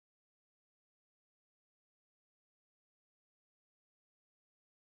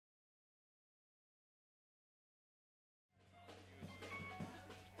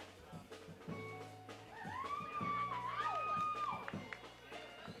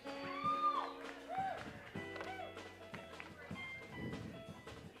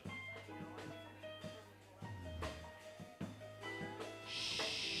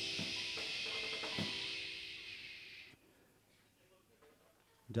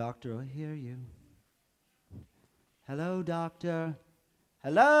Doctor will hear you. Hello, doctor.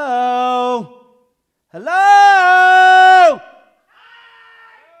 Hello? Hello?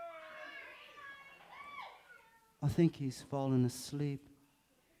 I think he's fallen asleep.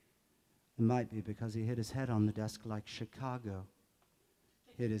 It might be because he hit his head on the desk like Chicago.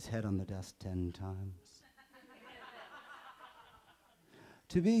 Hit his head on the desk 10 times.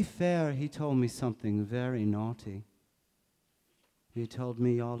 To be fair, he told me something very naughty. He told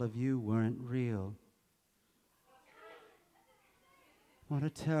me all of you weren't real. What a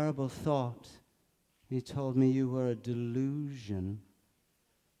terrible thought. He told me you were a delusion.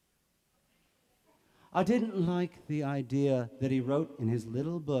 I didn't like the idea that he wrote in his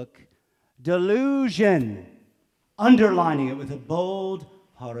little book, delusion, underlining it with a bold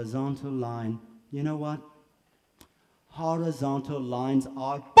horizontal line. You know what? Horizontal lines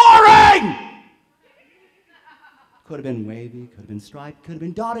are boring! Could have been wavy, could have been striped, could have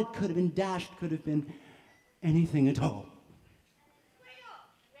been dotted, could have been dashed, could have been anything at all.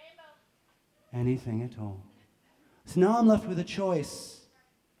 Anything at all. So now I'm left with a choice.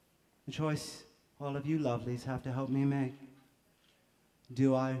 A choice all of you lovelies have to help me make.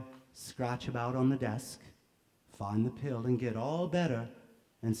 Do I scratch about on the desk, find the pill, and get all better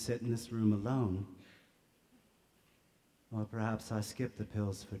and sit in this room alone? Or perhaps I skip the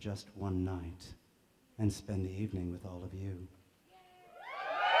pills for just one night and spend the evening with all of you.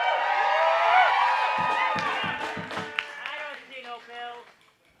 I don't see no pills.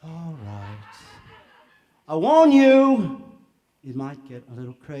 All right. I warn you, it might get a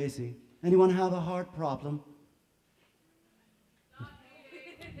little crazy. Anyone have a heart problem?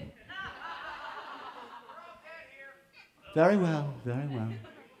 Very well, very well.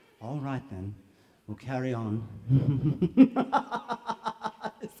 All right then, we'll carry on.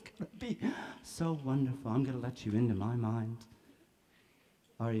 It's going to be so wonderful. I'm going to let you into my mind.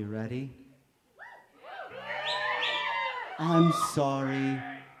 Are you ready? I'm sorry.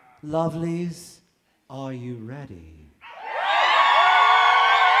 Lovelies, are you ready?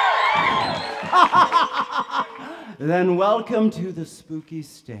 Then welcome to the spooky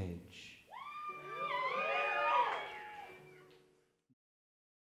stage.